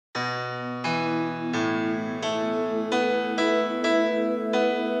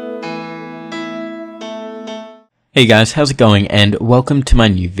Hey guys, how's it going, and welcome to my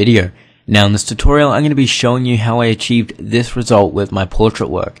new video. Now in this tutorial I'm going to be showing you how I achieved this result with my portrait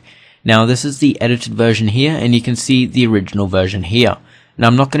work. Now this is the edited version here, and you can see the original version here. Now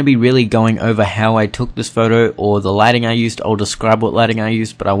I'm not going to be really going over how I took this photo or the lighting I used. I'll describe what lighting I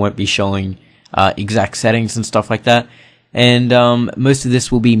used, but I won't be showing exact settings and stuff like that. And most of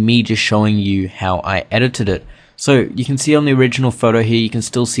this will be me just showing you how I edited it. So you can see on the original photo here, you can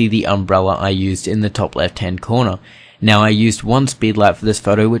still see the umbrella I used in the top left hand corner. Now I used one speed light for this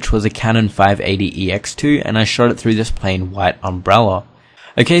photo, which was a Canon 580EX2, and I shot it through this plain white umbrella.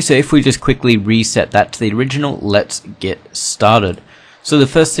 Okay, so if we just quickly reset that to the original, let's get started. So the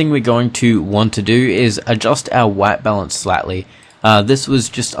first thing we're going to want to do is adjust our white balance slightly. This was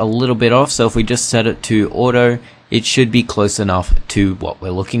just a little bit off, so if we just set it to auto, it should be close enough to what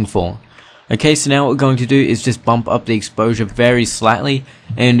we're looking for. Okay, so now what we're going to do is just bump up the exposure very slightly,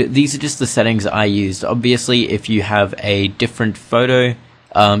 and these are just the settings I used. Obviously, if you have a different photo,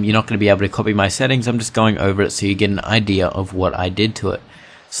 you're not going to be able to copy my settings. I'm just going over it so you get an idea of what I did to it.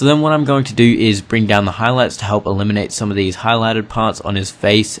 So then what I'm going to do is bring down the highlights to help eliminate some of these highlighted parts on his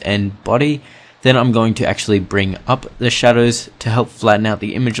face and body. Then I'm going to actually bring up the shadows to help flatten out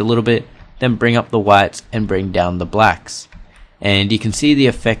the image a little bit, then bring up the whites and bring down the blacks. And you can see the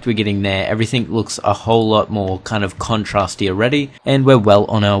effect we're getting there. Everything looks a whole lot more kind of contrasty already, and we're well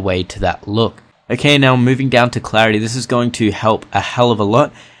on our way to that look. Okay, now moving down to clarity, this is going to help a hell of a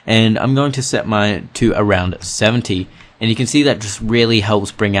lot, and I'm going to set mine to around 70. And you can see that just really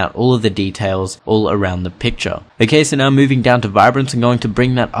helps bring out all of the details all around the picture. Okay, so now moving down to vibrance, I'm going to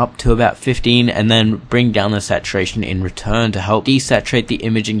bring that up to about 15 and then bring down the saturation in return to help desaturate the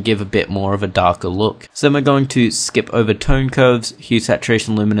image and give a bit more of a darker look. So then we're going to skip over tone curves, hue,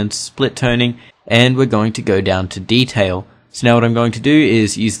 saturation, luminance, split toning, and we're going to go down to detail. So now what I'm going to do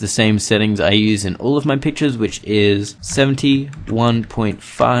is use the same settings I use in all of my pictures, which is 70,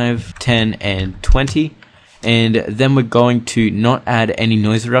 1.5, 10, and 20. And then we're going to not add any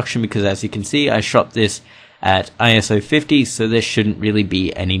noise reduction because, as you can see, I shot this at ISO 50, so there shouldn't really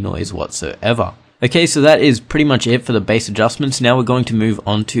be any noise whatsoever. Okay, so that is pretty much it for the base adjustments. Now we're going to move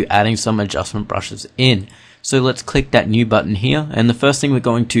on to adding some adjustment brushes in. So let's click that new button here, and the first thing we're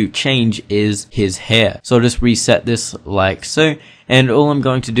going to change is his hair. So I'll just reset this like so, and all I'm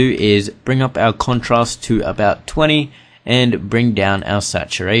going to do is bring up our contrast to about 20 and bring down our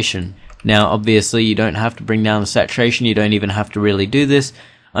saturation. Now obviously you don't have to bring down the saturation, you don't even have to really do this.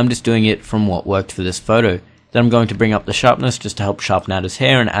 I'm just doing it from what worked for this photo. Then I'm going to bring up the sharpness just to help sharpen out his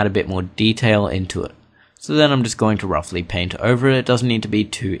hair and add a bit more detail into it. So then I'm just going to roughly paint over it. It doesn't need to be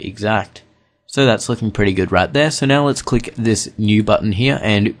too exact. So that's looking pretty good right there. So now let's click this new button here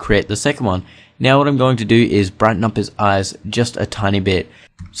and create the second one. Now what I'm going to do is brighten up his eyes just a tiny bit.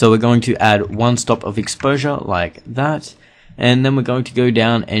 So we're going to add one stop of exposure like that. And then we're going to go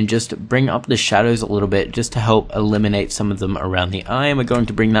down and just bring up the shadows a little bit just to help eliminate some of them around the eye, and we're going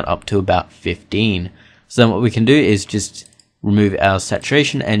to bring that up to about 15. So then what we can do is just remove our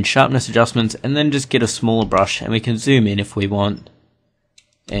saturation and sharpness adjustments and then just get a smaller brush, and we can zoom in if we want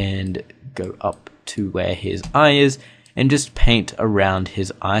and go up to where his eye is and just paint around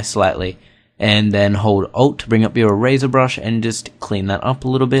his eye slightly, and then hold Alt to bring up your eraser brush and just clean that up a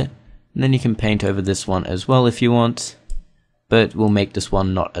little bit. And then you can paint over this one as well if you want, but we'll make this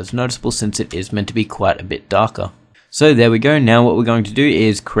one not as noticeable since it is meant to be quite a bit darker. So there we go. Now what we're going to do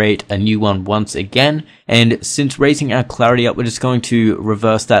is create a new one once again, and since raising our clarity up, we're just going to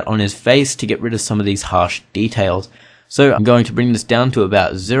reverse that on his face to get rid of some of these harsh details. So I'm going to bring this down to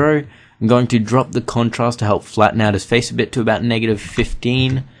about 0. I'm going to drop the contrast to help flatten out his face a bit to about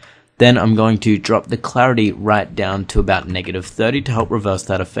 -15. Then I'm going to drop the clarity right down to about -30 to help reverse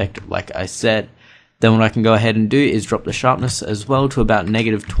that effect like I said. Then what I can go ahead and do is drop the sharpness as well to about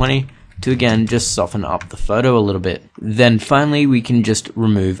 -20 to again just soften up the photo a little bit. Then finally we can just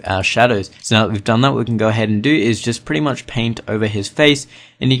remove our shadows. So now that we've done that, what we can go ahead and do is just pretty much paint over his face,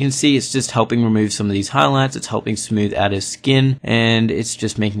 and you can see it's just helping remove some of these highlights, it's helping smooth out his skin, and it's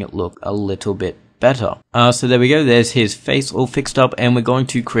just making it look a little bit better. So there we go, there's his face all fixed up, and we're going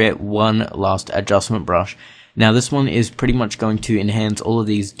to create one last adjustment brush. Now this one is pretty much going to enhance all of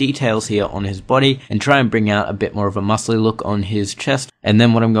these details here on his body and try and bring out a bit more of a muscly look on his chest. And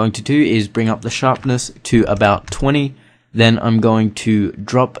then what I'm going to do is bring up the sharpness to about 20. Then I'm going to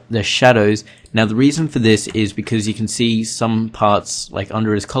drop the shadows. Now the reason for this is because you can see some parts like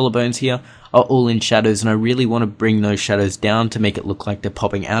under his collarbones here are all in shadows, and I really want to bring those shadows down to make it look like they're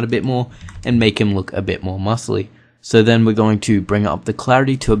popping out a bit more and make him look a bit more muscly. So then we're going to bring up the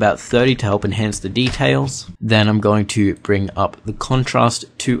clarity to about 30 to help enhance the details. Then I'm going to bring up the contrast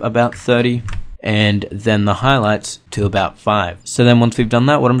to about 30. and then the highlights to about 5. So then once we've done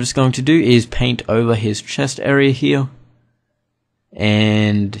that, what I'm just going to do is paint over his chest area here,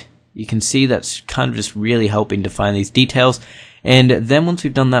 and you can see that's kind of just really helping define these details. And then once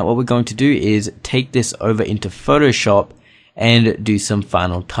we've done that, what we're going to do is take this over into Photoshop and do some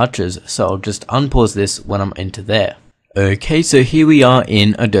final touches. So I'll just unpause this when I'm into there. Okay, so here we are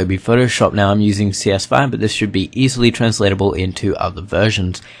in Adobe Photoshop. Now I'm using CS5, but this should be easily translatable into other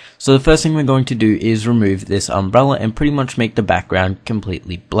versions. So the first thing we're going to do is remove this umbrella and pretty much make the background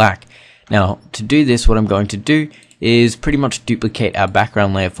completely black. Now to do this, what I'm going to do is pretty much duplicate our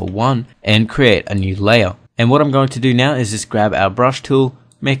background layer for one and create a new layer. And what I'm going to do now is just grab our brush tool,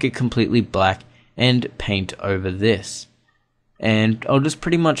 make it completely black, and paint over this. And I'll just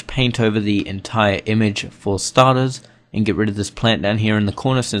pretty much paint over the entire image for starters, and get rid of this plant down here in the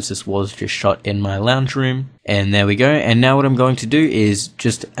corner since this was just shot in my lounge room. And there we go. And now what I'm going to do is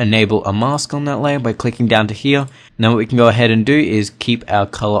just enable a mask on that layer by clicking down to here. Now what we can go ahead and do is keep our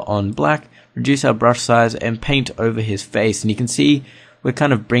color on black, reduce our brush size, and paint over his face. And you can see we're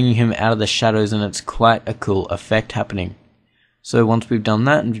kind of bringing him out of the shadows, and it's quite a cool effect happening. So once we've done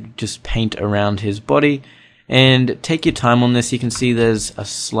that, and just paint around his body, and take your time on this. You can see there's a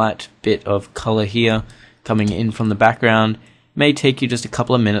slight bit of color here coming in from the background. May take you just a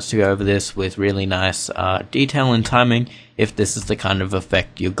couple of minutes to go over this with really nice detail and timing if this is the kind of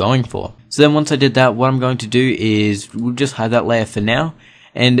effect you're going for. So then once I did that, what I'm going to do is we'll just hide that layer for now,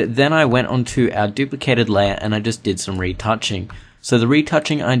 and then I went onto our duplicated layer and I just did some retouching. So the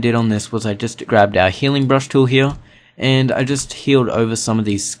retouching I did on this was I just grabbed our healing brush tool here, and I just healed over some of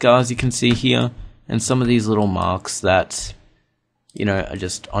these scars you can see here and some of these little marks that, you know, are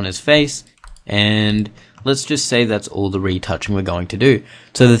just on his face. And let's just say that's all the retouching we're going to do.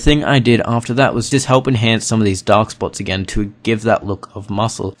 So the thing I did after that was just help enhance some of these dark spots again to give that look of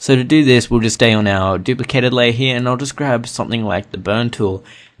muscle. So to do this, we'll just stay on our duplicated layer here, and I'll just grab something like the burn tool.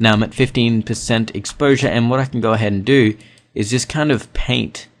 Now I'm at 15% exposure, and what I can go ahead and do is just kind of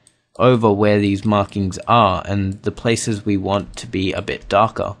paint over where these markings are and the places we want to be a bit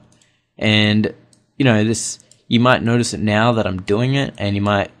darker. And you know, this, you might notice it now that I'm doing it, and you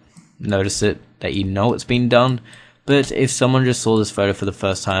might notice it that you know it's been done, but if someone just saw this photo for the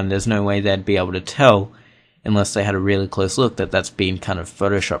first time, there's no way they'd be able to tell unless they had a really close look that that's been kind of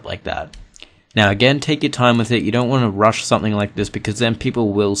photoshopped like that. Now again, take your time with it. You don't want to rush something like this because then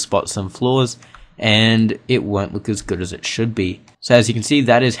people will spot some flaws and it won't look as good as it should be. So as you can see,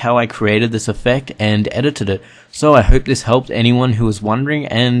 that is how I created this effect and edited it. So I hope this helped anyone who was wondering,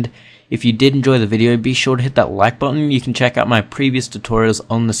 and if you did enjoy the video, be sure to hit that like button. You can check out my previous tutorials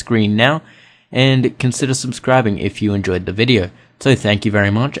on the screen now, and consider subscribing if you enjoyed the video. So thank you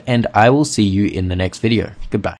very much, and I will see you in the next video. Goodbye.